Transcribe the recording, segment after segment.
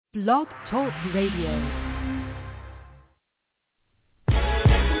Blog Talk Radio.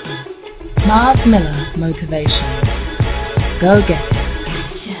 Myles Miller, Motivation. Go get it.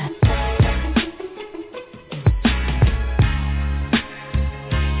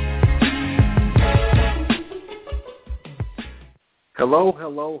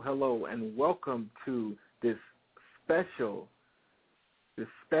 Hello, and welcome to this special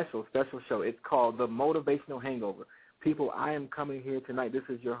show. It's called The Motivational Hangover. People, I am coming here tonight. This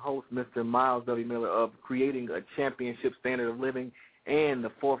is your host, Mr. Myles W. Miller, of Creating a Championship Standard of Living and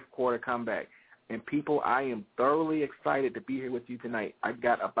the Fourth Quarter Comeback. And people, I am thoroughly excited to be here with you tonight. I've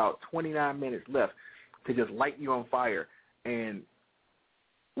got about 29 minutes left to just light you on fire. And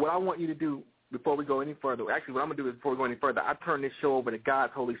what I want you to do before we go any further, actually what I'm going to do is before we go any further, I turn this show over to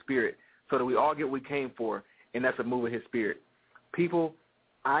God's Holy Spirit so that we all get what we came for, and that's a move of His Spirit. People,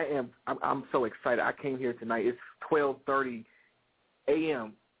 I'm so excited. I came here tonight. It's 12:30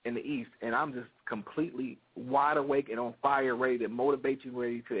 a.m. in the East, and I'm just completely wide awake and on fire, ready to motivate you,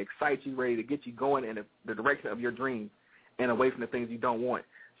 ready to excite you, ready to get you going in the direction of your dreams and away from the things you don't want.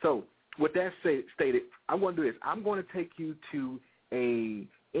 So with that stated, I'm going to do this. I'm going to take you to a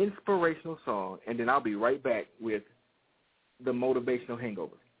inspirational song, and then I'll be right back with the motivational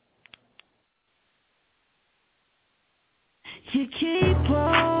hangover. You keep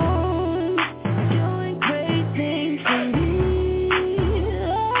on doing great things for me.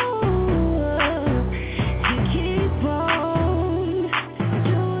 You keep on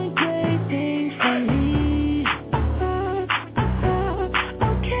doing great things for me.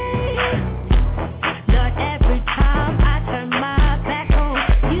 Okay. Lord, every time I turn my back on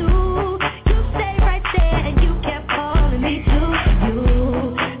you, you stay right there and you kept calling me to you.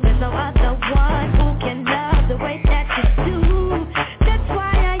 There's no other one who can love the way that you do.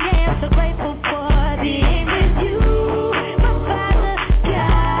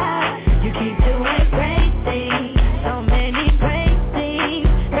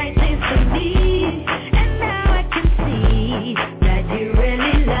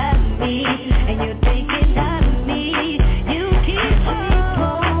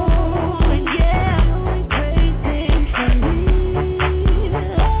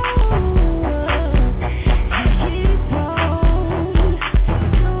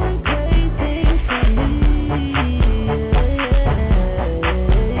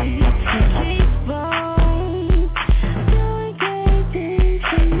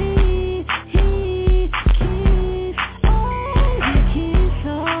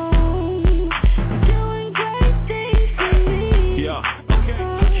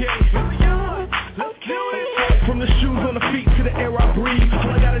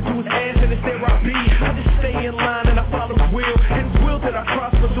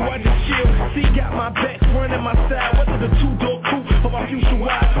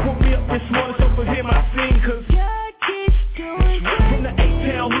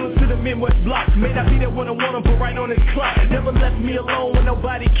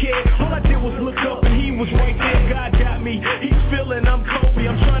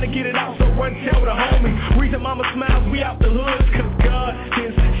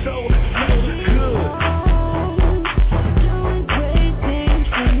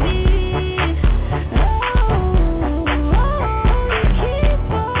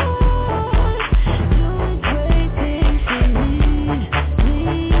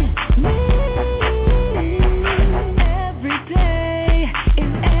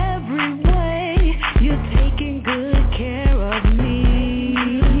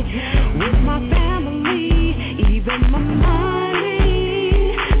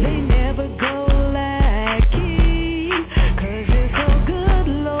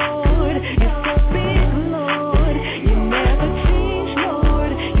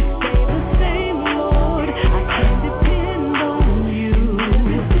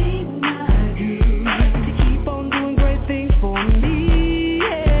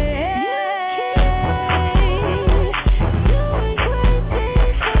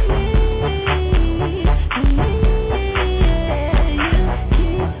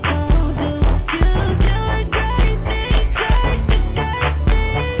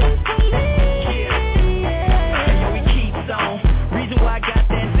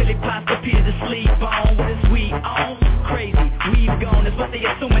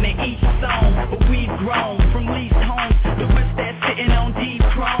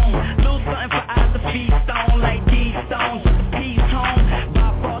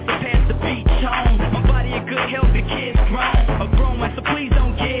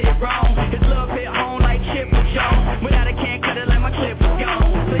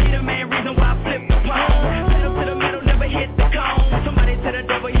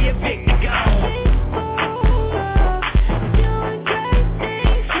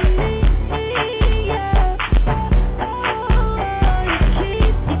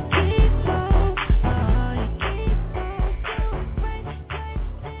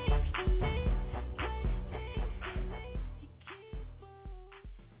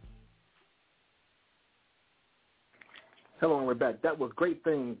 Hello, and we're back. That was Great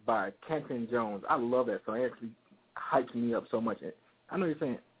Things by Kenton Jones. I love that song. It actually hypes me up so much. I know you're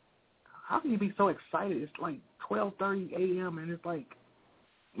saying, how can you be so excited? It's like 12:30 a.m., and it's like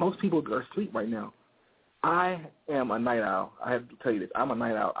most people are asleep right now. I am a night owl. I have to tell you this. I'm a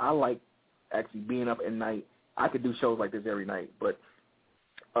night owl. I like actually being up at night. I could do shows like this every night, but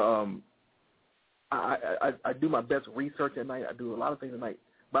I do my best research at night. I do a lot of things at night.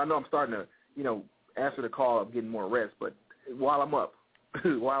 But I know I'm starting to, answer the call of getting more rest. But while I'm up,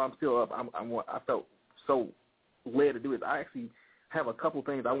 while I'm still up, I felt so led to do it. I actually have a couple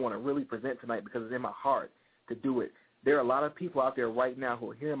things I want to really present tonight because it's in my heart to do it. There are a lot of people out there right now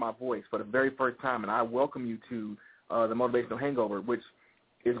who are hearing my voice for the very first time, and I welcome you to the Motivational Hangover, which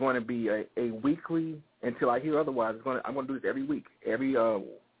is going to be a weekly until I hear otherwise. I'm going to do this every week. I'm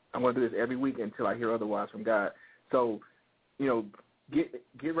going to do this every week until I hear otherwise from God. So,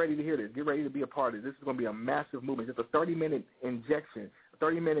 get ready to hear this. Get ready to be a part of this. This is going to be a massive movement. Just a 30-minute injection, a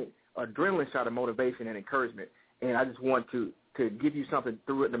 30-minute adrenaline shot of motivation and encouragement. And I just want to give you something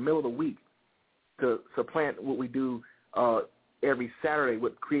through in the middle of the week to supplant what we do every Saturday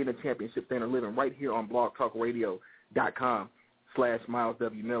with Creating a Championship Standard of Living right here on blogtalkradio.com/Myles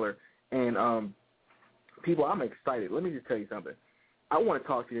W. Miller. And people, I'm excited. Let me just tell you something. I want to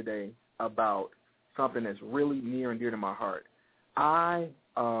talk to you today about something that's really near and dear to my heart. I'm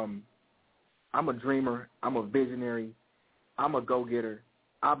a dreamer. I'm a visionary. I'm a go-getter.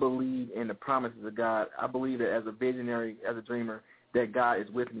 I believe in the promises of God. I believe that as a visionary, as a dreamer, that God is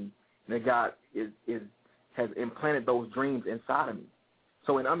with me, that God has implanted those dreams inside of me.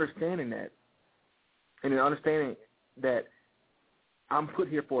 So in understanding that, and in understanding that I'm put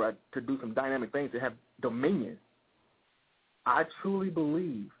here to do some dynamic things, to have dominion, I truly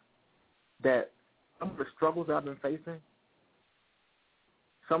believe that some of the struggles I've been facing,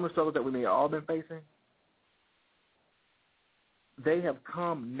 some of the struggles that we may have all been facing, they have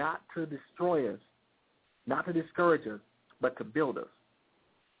come not to destroy us, not to discourage us, but to build us.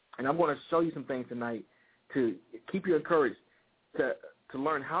 And I'm going to show you some things tonight to keep you encouraged, to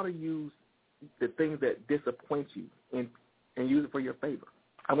learn how to use the things that disappoint you and use it for your favor.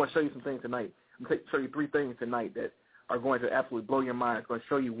 I want to show you some things tonight. I'm going to show you 3 things tonight that are going to absolutely blow your mind. It's going to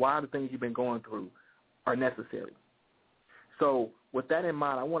show you why the things you've been going through are necessary. So with that in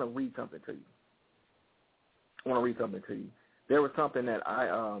mind, I want to read something to you. There was something that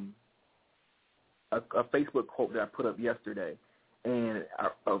a Facebook quote that I put up yesterday, and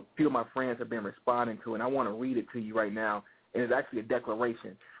a few of my friends have been responding to it, and I want to read it to you right now. And it's actually a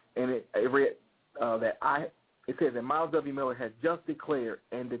declaration. And it read it says that Myles W. Miller has just declared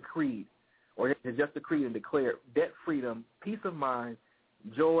and decreed, or has just decreed and declared debt freedom, peace of mind,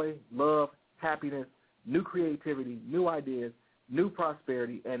 joy, love, happiness, new creativity, new ideas, new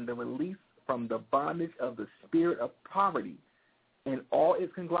prosperity, and the release from the bondage of the spirit of poverty and all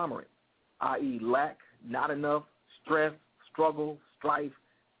its conglomerate, i.e. lack, not enough, stress, struggle, strife,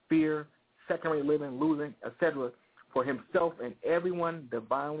 fear, second-rate living, losing, etc., for himself and everyone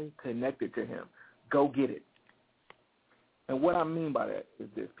divinely connected to him. Go get it. And what I mean by that is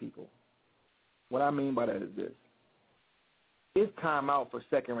this, people. What I mean by that is this. It's time out for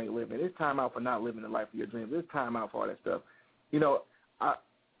second-rate living. It's time out for not living the life of your dreams. It's time out for all that stuff.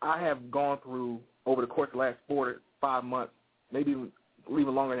 I have gone through, over the course of the last 4 to 5 months, maybe even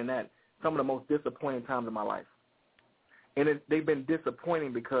longer than that, some of the most disappointing times of my life. And they've been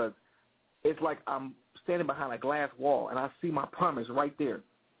disappointing because it's like I'm standing behind a glass wall, and I see my promise right there.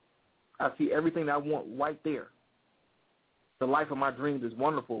 I see everything that I want right there. The life of my dreams is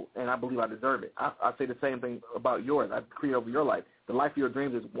wonderful, and I believe I deserve it. I say the same thing about yours. I decree over your life. The life of your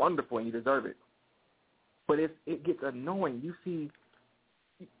dreams is wonderful, and you deserve it. But it gets annoying. You see,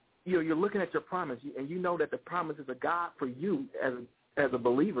 you're looking at your promise, and you know that the promises of God for you as a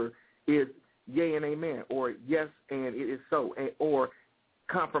believer is yea and amen, or yes and it is so, or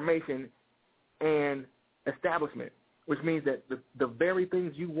confirmation and establishment, which means that the very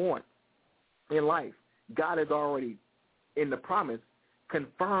things you want in life, God has already, in the promise,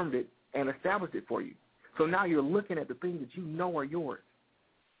 confirmed it and established it for you. So now you're looking at the things that you know are yours.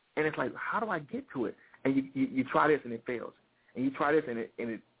 And it's like, how do I get to it? And you try this and it fails. And you try this and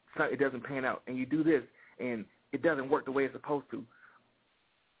it doesn't pan out. And you do this and it doesn't work the way it's supposed to.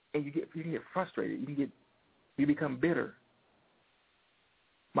 And you can get frustrated. You become bitter.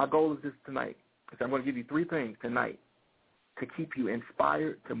 My goal is this tonight. I'm going to give you 3 things tonight to keep you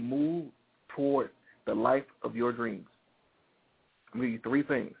inspired to move toward the life of your dreams. I'm going to give you 3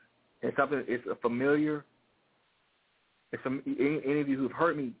 things. It's a familiar, any of you who've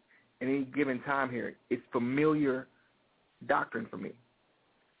heard me at any given time here, it's familiar doctrine for me.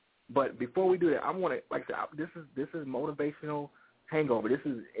 But before we do that, I want to, like I said, this is motivational hangover. This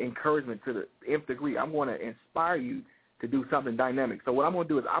is encouragement to the nth degree. I'm going to inspire you to do something dynamic. So what I'm going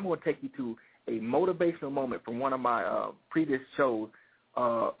to do is I'm going to take you to a motivational moment from one of my previous shows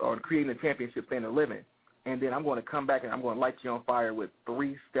on creating a championship standard of living, and then I'm going to come back and I'm going to light you on fire with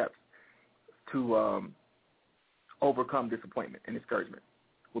 3 steps to overcome disappointment and discouragement.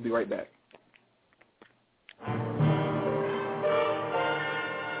 We'll be right back.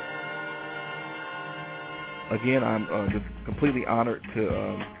 Again, I'm just completely honored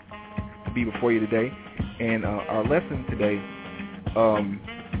to be before you today, and our lesson today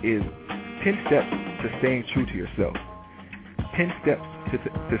is 10 steps to staying true to yourself. 10 steps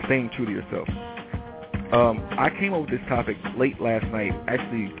to staying true to yourself. I came up with this topic late last night,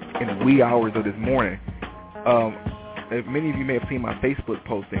 actually in the wee hours of this morning. Many of you may have seen my Facebook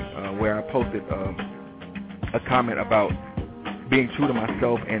posting where I posted a comment about being true to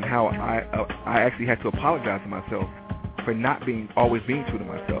myself and how I actually had to apologize to myself for not always being true to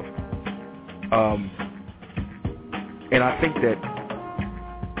myself. And I think that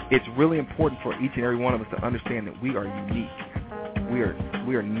it's really important for each and every one of us to understand that we are unique.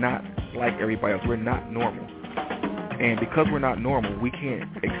 We are not like everybody else. We're not normal. And because we're not normal, we can't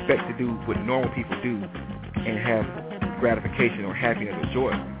expect to do what normal people do and have gratification or happiness or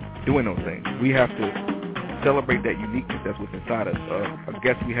joy doing those things. We have to celebrate that uniqueness that's what's inside us. A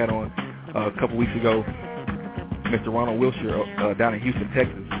guest we had on a couple weeks ago, Mr. Ronald Wilshire down in Houston,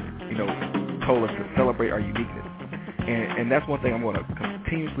 Texas, told us to celebrate our uniqueness. And that's one thing I'm going to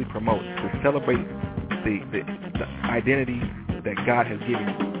continuously promote, to celebrate the identity that God has given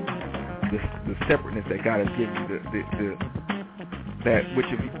you, the separateness that God has given you,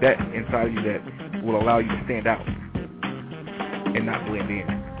 that inside of you that will allow you to stand out and not blend in.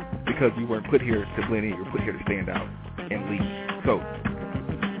 Because you weren't put here to blend in, you were put here to stand out and lead. So,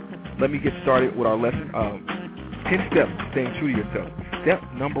 let me get started with our lesson. 10 steps to staying true to yourself. Step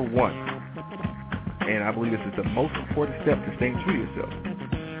number 1, and I believe this is the most important step to staying true to yourself.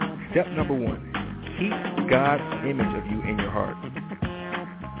 Step number 1, keep God's image of you in your heart.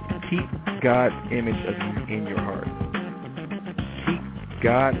 Keep God's image of you in your heart. Keep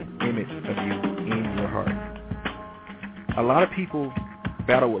God's image of you in your heart. A lot of people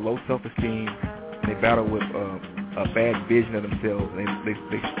battle with low self-esteem, and they battle with a bad vision of themselves, and they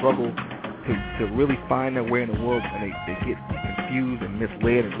struggle to really find their way in the world, and they get confused and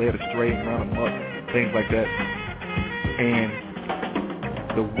misled and led astray and run amok, things like that. And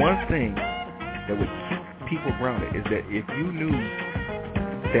the one thing that would keep people grounded is that if you knew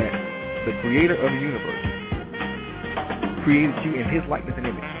that the creator of the universe created you in his likeness and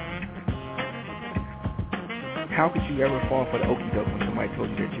image, how could you ever fall for the okie doke when somebody told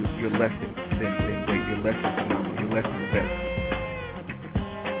you that you're less than great, you're less than phenomenal, you're less than the best?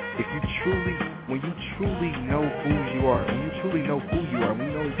 When you truly know who you are, when you truly know who you are, when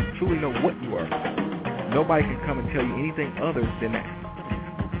you truly know what you are, nobody can come and tell you anything other than that.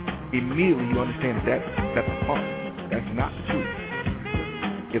 Immediately you understand that that's a farce. That's not the truth.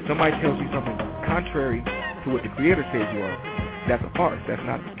 If somebody tells you something contrary to what the Creator says you are, that's a farce. That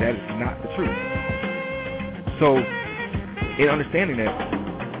is not the truth. So, in understanding that,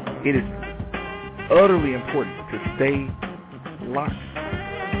 it is utterly important to stay locked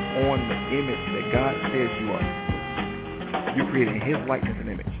on the image that God says you are. You're created in His likeness and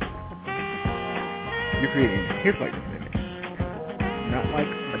image. You're created in His likeness and image. Not like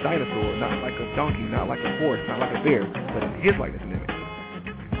a dinosaur, not like a donkey, not like a horse, not like a bear, but in His likeness and image.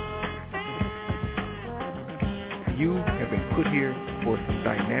 You have been put here for some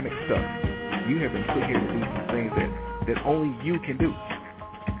dynamic stuff. You have been put here to do some things that only you can do.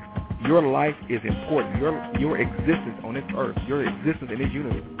 Your life is important. Your existence on this earth, your existence in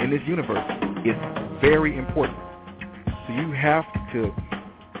this universe is very important. So you have to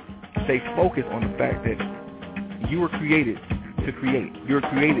stay focused on the fact that you were created to create. You were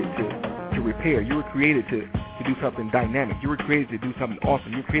created to repair. You were created to do something dynamic. You were created to do something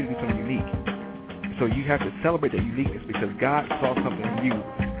awesome. You were created to do something unique. So you have to celebrate that uniqueness, because God saw something in you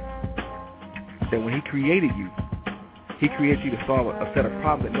that when He created you, He created you to solve a set of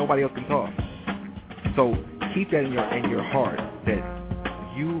problems that nobody else can solve. So keep that in your heart, that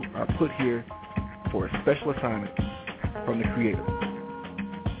you are put here for a special assignment from the Creator.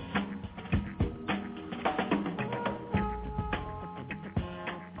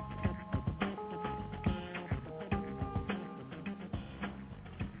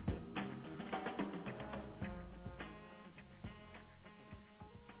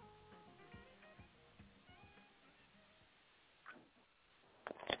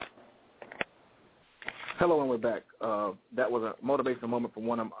 Hello, and we're back. That was a motivational moment from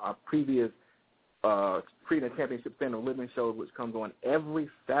one of our previous Creating a Championship Standard of Living shows, which comes on every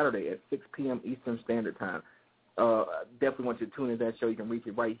Saturday at 6 p.m. Eastern Standard Time. Definitely want you to tune in to that show. You can reach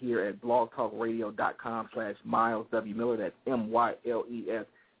it right here at blogtalkradio.com/Myles W. Miller. That's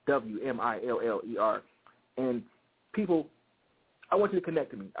MYLESWMILLER. And people, I want you to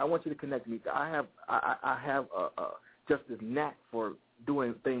connect to me. I have just this knack for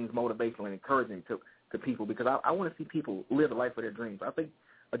doing things motivational and encouraging to people, because I want to see people live the life of their dreams. I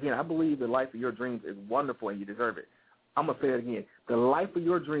believe the life of your dreams is wonderful and you deserve it. I'm going to say it again. The life of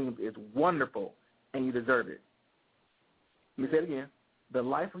your dreams is wonderful and you deserve it. Let me say it again. The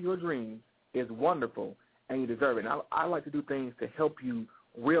life of your dreams is wonderful and you deserve it. And I like to do things to help you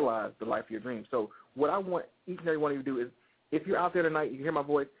realize the life of your dreams. So what I want each and every one of you to do is, if you're out there tonight, you hear my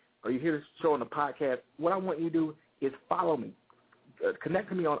voice, or you hear this show on the podcast, what I want you to do is follow me. Connect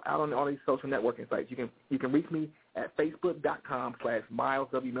to me on all these social networking sites. You can reach me at facebook.com/Myles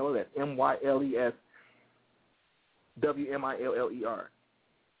W. Miller. That's MYLESWMILLER.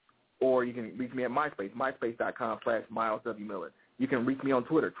 Or you can reach me at MySpace, myspace.com/Myles W. Miller. You can reach me on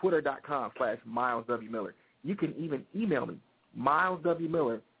Twitter, twitter.com/Myles W. Miller. You can even email me,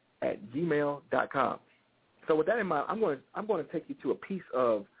 mileswmiller@gmail.com. So with that in mind, I'm going to take you to a piece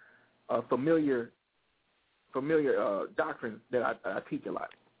of familiar doctrine that I teach a lot.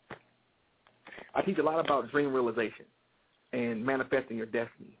 I teach a lot about dream realization and manifesting your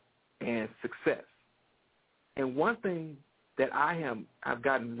destiny and success. And one thing that I've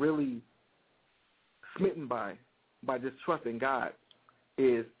gotten really smitten by just trusting God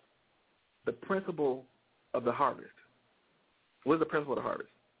is the principle of the harvest. What is the principle of the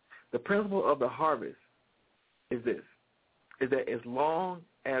harvest? The principle of the harvest is this, is that as long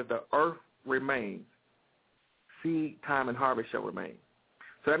as the earth remains, seed, time, and harvest shall remain.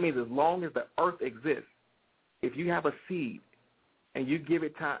 So that means as long as the earth exists, if you have a seed and you give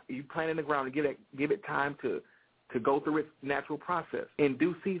it time, you plant it in the ground and give it time to go through its natural process, in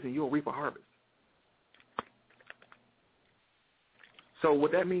due season you'll reap a harvest. So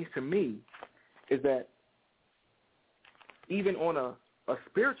what that means to me is that even on a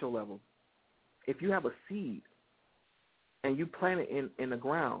spiritual level, if you have a seed and you plant it in the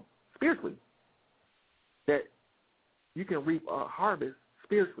ground spiritually, that you can reap a harvest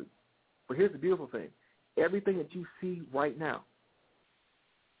spiritually. But here's the beautiful thing. Everything that you see right now,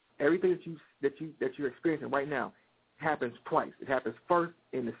 everything that you're experiencing right now happens twice. It happens first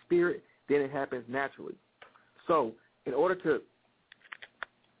in the spirit, then it happens naturally. So in order to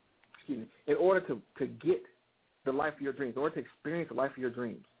get the life of your dreams, in order to experience the life of your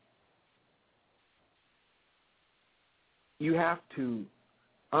dreams, you have to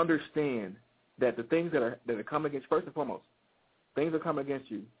understand that the things that are coming against, first and foremost, things that come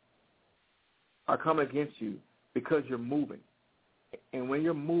against you are coming against you because you're moving. And when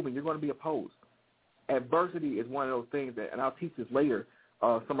you're moving, you're going to be opposed. Adversity is one of those things that, and I'll teach this later,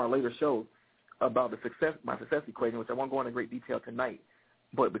 some of our later shows, about my success equation, which I won't go into great detail tonight,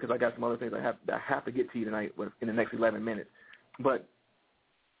 but because I got some other things I have to get to you tonight in the next 11 minutes. But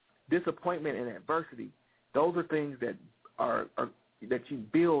disappointment and adversity, those are things that that you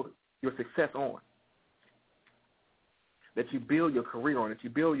build your success on, that you build your career on, that you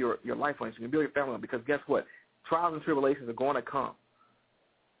build your life on, that you can build your family on. Because guess what? Trials and tribulations are going to come.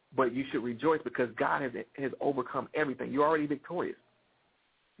 But you should rejoice because God has overcome everything. You're already victorious.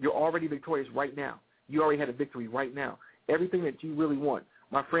 You're already victorious right now. You already had a victory right now. Everything that you really want.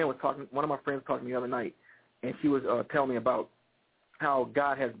 One of my friends was talking the other night, and she was telling me about how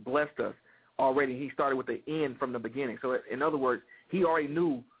God has blessed us already. He started with the end from the beginning. So in other words, he already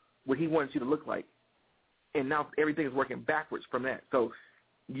knew what he wanted you to look like. And now everything is working backwards from that. So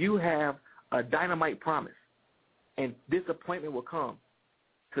you have a dynamite promise, and disappointment will come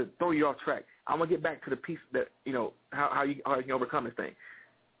to throw you off track. I'm going to get back to the piece that, how you can overcome this thing.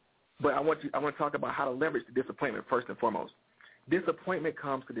 But I want to talk about how to leverage the disappointment first and foremost. Disappointment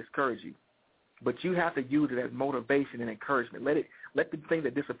comes to discourage you, but you have to use it as motivation and encouragement. Let the thing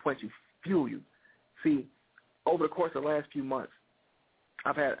that disappoints you fuel you. See, over the course of the last few months,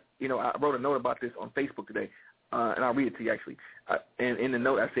 I've had, I wrote a note about this on Facebook today, and I'll read it to you actually. And in the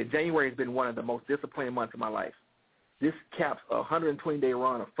note, I said, January has been one of the most disappointing months of my life. This caps a 120-day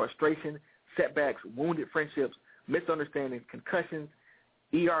run of frustration, setbacks, wounded friendships, misunderstandings, concussions,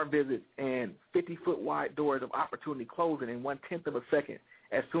 ER visits, and 50-foot wide doors of opportunity closing in 1/10 of a second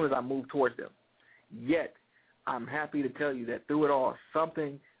as soon as I move towards them. Yet, I'm happy to tell you that through it all,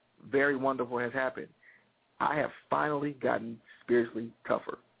 something very wonderful has happened. I have finally gotten spiritually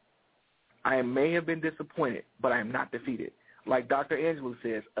tougher. I may have been disappointed, but I am not defeated. Like Dr. Angela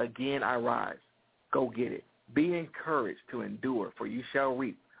says, again I rise. Go get it. Be encouraged to endure, for you shall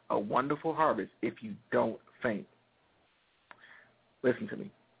reap a wonderful harvest if you don't faint. Listen to me.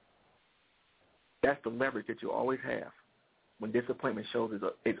 That's the leverage that you always have when disappointment shows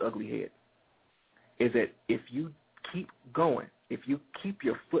its ugly head, is that if you keep going, if you keep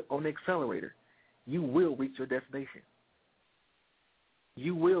your foot on the accelerator, you will reach your destination.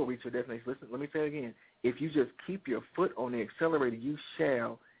 You will reach your destination. Listen, let me say it again. If you just keep your foot on the accelerator, you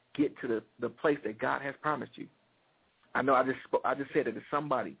shall get to the place that God has promised you. I know I just said that to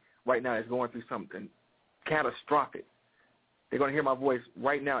somebody right now that's going through something catastrophic. They're going to hear my voice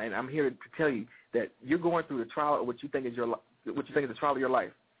right now, and I'm here to tell you that you're going through the trial of what you think is the trial of your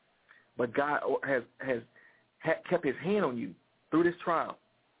life. But God has kept his hand on you through this trial.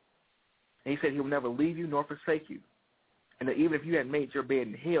 And he said he'll never leave you nor forsake you. And that even if you had made your bed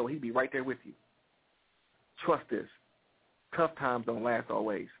in hell, he'd be right there with you. Trust this. Tough times don't last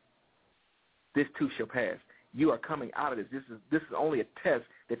always. This too shall pass. You are coming out of this. This is only a test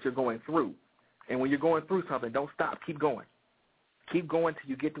that you're going through. And when you're going through something, don't stop. Keep going. Keep going till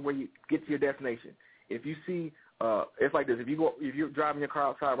you get to where you get to your destination. If you see, it's like this. If you're driving your car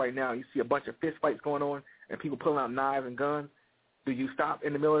outside right now and you see a bunch of fist fights going on and people pulling out knives and guns, do you stop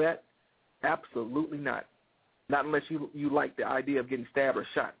in the middle of that? Absolutely not. Not unless you like the idea of getting stabbed or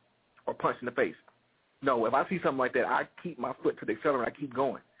shot or punched in the face. No, if I see something like that, I keep my foot to the accelerator. I keep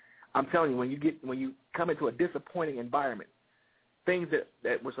going. I'm telling you, when you come into a disappointing environment, things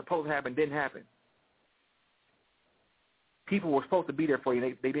that were supposed to happen didn't happen. People were supposed to be there for you.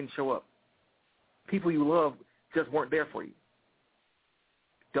 They didn't show up. People you love just weren't there for you.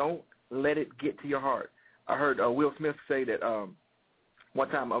 Don't let it get to your heart. I heard Will Smith say that one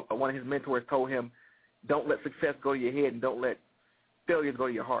time one of his mentors told him, don't let success go to your head and don't let failures go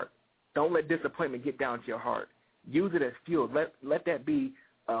to your heart. Don't let disappointment get down to your heart. Use it as fuel. Let that be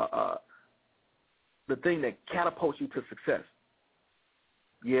the thing that catapults you to success.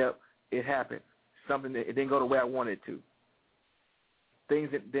 Yeah, it happened. Something that it didn't go the way I wanted it to. Things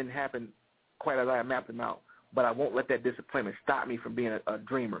that didn't happen quite as I mapped them out. But I won't let that disappointment stop me from being a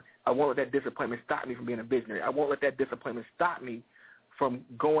dreamer. I won't let that disappointment stop me from being a visionary. I won't let that disappointment stop me from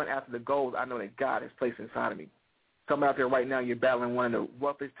going after the goals I know that God has placed inside of me. Some out there right now, you're battling one of the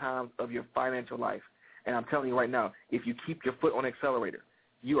roughest times of your financial life. And I'm telling you right now, if you keep your foot on the accelerator,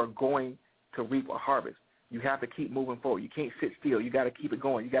 you are going to reap a harvest. You have to keep moving forward. You can't sit still. You got to keep it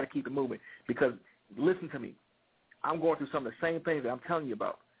going. You got to keep it moving. Because listen to me, I'm going through some of the same things that I'm telling you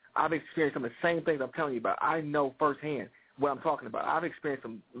about. I've experienced some of the same things I'm telling you about. I know firsthand what I'm talking about. I've experienced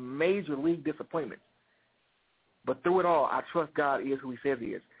some major league disappointments. But through it all, I trust God is who he says he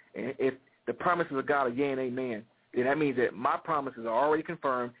is. And if the promises of God are yea and amen, then that means that my promises are already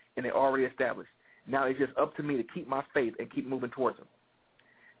confirmed and they're already established. Now it's just up to me to keep my faith and keep moving towards them.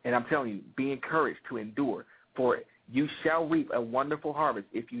 And I'm telling you, be encouraged to endure, for you shall reap a wonderful harvest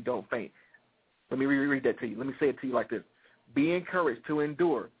if you don't faint. Let me reread that to you. Let me say it to you like this. Be encouraged to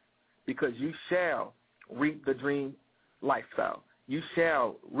endure, because you shall reap the dream lifestyle. You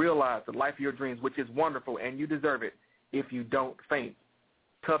shall realize the life of your dreams, which is wonderful, and you deserve it if you don't faint.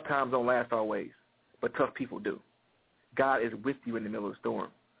 Tough times don't last always, but tough people do. God is with you in the middle of the storm.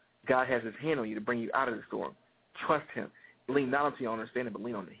 God has his hand on you to bring you out of the storm. Trust him. Lean not onto your understanding, but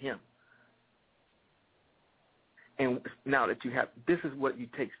lean on him. And now that you have, this is what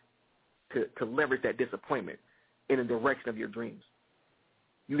it takes to leverage that disappointment in the direction of your dreams.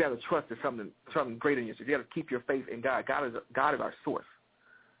 You got to trust that something greater in you. You got to keep your faith in God. God is our source.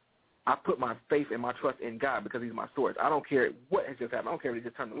 I put my faith and my trust in God because he's my source. I don't care what has just happened. I don't care if they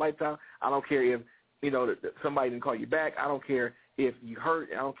just turned the lights out. I don't care if that somebody didn't call you back. I don't care if you hurt.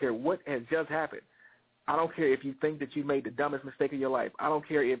 I don't care what has just happened. I don't care if you think that you made the dumbest mistake of your life. I don't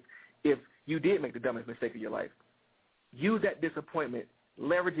care if you did make the dumbest mistake of your life. Use that disappointment.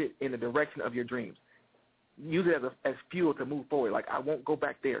 Leverage it in the direction of your dreams. Use it as fuel to move forward. Like, I won't go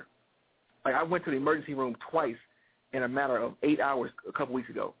back there. Like, I went to the emergency room twice in a matter of 8 hours a couple weeks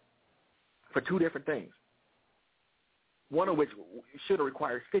ago for 2 different things, one of which should have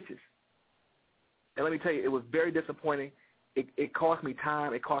required stitches. And let me tell you, it was very disappointing. It cost me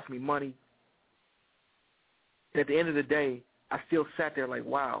time. It cost me money. And at the end of the day, I still sat there like,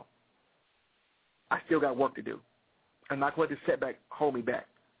 wow, I still got work to do. I'm not going to let this setback hold me back.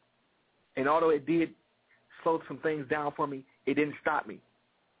 And although it did slow some things down for me, it didn't stop me.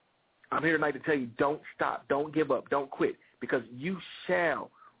 I'm here tonight to tell you, don't stop, don't give up, don't quit, because you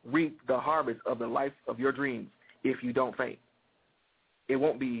shall reap the harvest of the life of your dreams if you don't faint. It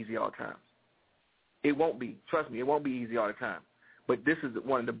won't be easy all the time. It won't be. Trust me, it won't be easy all the time. But this is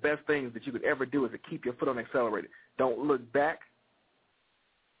one of the best things that you could ever do is to keep your foot on the accelerator. Don't look back.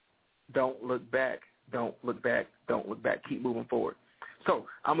 Don't look back. Don't look back. Don't look back. Keep moving forward. So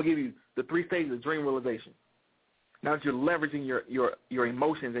I'm going to give you the 3 stages of dream realization. Now that you're leveraging your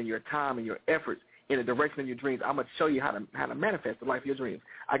emotions and your time and your efforts in the direction of your dreams, I'm going to show you how to manifest the life of your dreams.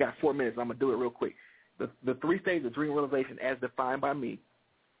 I got 4 minutes. I'm going to do it real quick. The 3 stages of dream realization as defined by me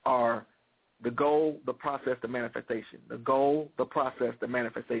are the goal, the process, the manifestation. The goal, the process, the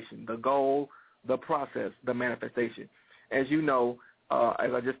manifestation. The goal, the process, the manifestation. As you know,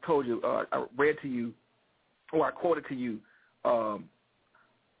 as I just told you, I read to you, or I quoted to you, well,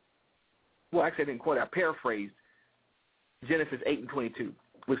 actually I didn't quote it, I paraphrased Genesis 8:22,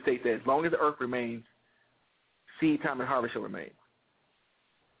 which states that as long as the earth remains, seed time and harvest shall remain.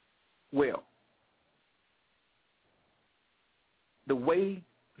 Well, the way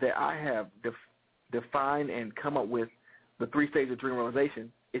that I have defined and come up with the 3 stages of dream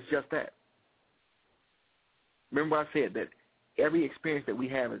realization is just that. Remember I said that every experience that we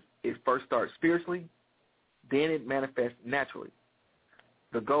have is first starts spiritually, then it manifests naturally.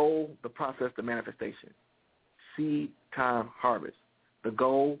 The goal, the process, the manifestation. Seed, time, harvest. The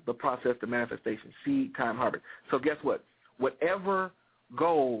goal, the process, the manifestation. Seed, time, harvest. So guess what? Whatever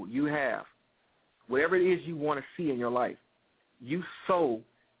goal you have, whatever it is you want to see in your life, you sow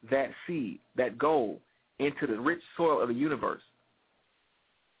that seed, that goal, into the rich soil of the universe,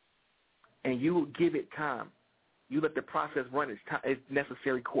 and you will give it time. You let the process run its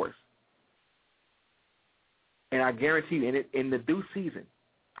necessary course. And I guarantee you, in the due season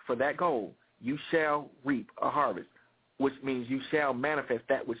for that goal, you shall reap a harvest, which means you shall manifest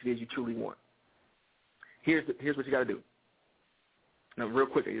that which it is you truly want. Here's what you got to do. Now, real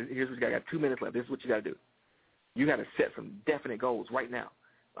quick, here's what you got. I got 2 minutes left. This is what you got to do. You got to set some definite goals right now.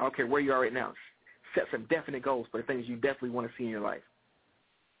 I don't care where you are right now. Set some definite goals for the things you definitely want to see in your life.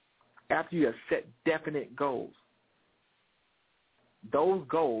 After you have set definite goals, those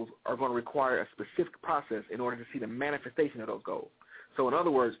goals are going to require a specific process in order to see the manifestation of those goals. So in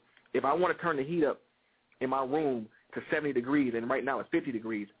other words, if I want to turn the heat up in my room to 70 degrees and right now it's 50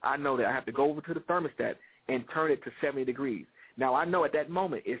 degrees, I know that I have to go over to the thermostat and turn it to 70 degrees. Now, I know at that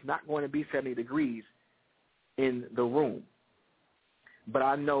moment it's not going to be 70 degrees in the room. But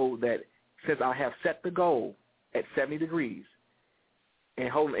I know that since I have set the goal at 70 degrees and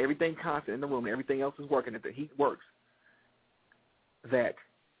holding everything constant in the room and everything else is working, that the heat works, that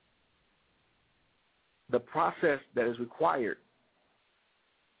the process that is required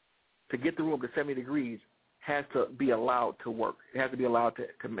to get the room to 70 degrees has to be allowed to work. It has to be allowed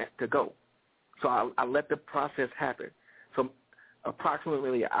to go. So I let the process happen. So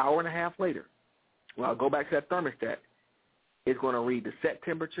approximately an hour and a half later, when I go back to that thermostat, it's going to read the set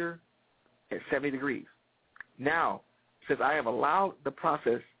temperature at 70 degrees. Now, since I have allowed the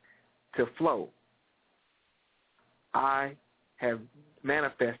process to flow, I have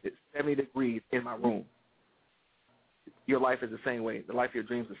manifested 70 degrees in my room. Your life is the same way. The life of your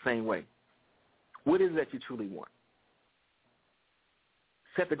dreams is the same way. What is it that you truly want?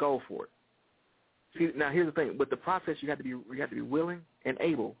 Set the goal for it. See, now here's the thing. With the process, you have to be willing and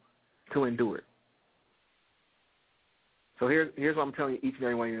able to endure it. So here's what I'm telling you each and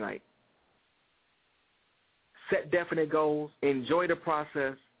every one of you tonight. Set definite goals, enjoy the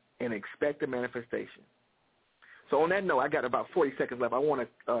process, and expect the manifestation. So on that note, I got about 40 seconds left. I want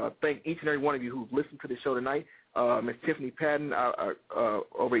to thank each and every one of you who've listened to the show tonight. Ms. Tiffany Patton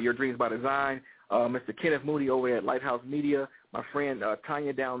over at Your Dreams by Design, Mr. Kenneth Moody over at Lighthouse Media, my friend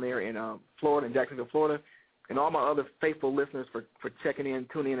Tanya down there in Florida, in Jacksonville, Florida, and all my other faithful listeners for checking in,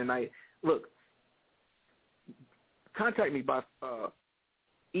 tuning in tonight. Look, contact me by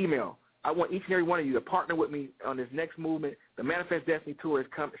email. I want each and every one of you to partner with me on this next movement. The Manifest Destiny Tour is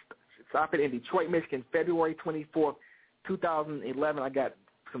coming. Stop it in Detroit, Michigan, February 24th, 2011. I got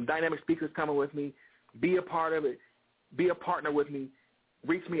some dynamic speakers coming with me. Be a part of it. Be a partner with me.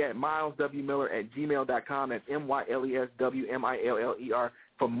 Reach me at mileswmiller@gmail.com. That's MYLESWMILLER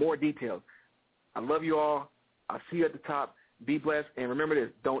for more details. I love you all. I'll see you at the top. Be blessed. And remember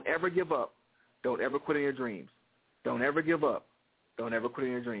this, don't ever give up. Don't ever quit in your dreams. Don't ever give up. Don't ever quit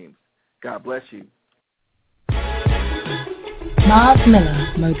in your dreams. God bless you. Myles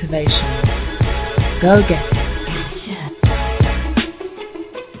Miller Motivation. Go get it.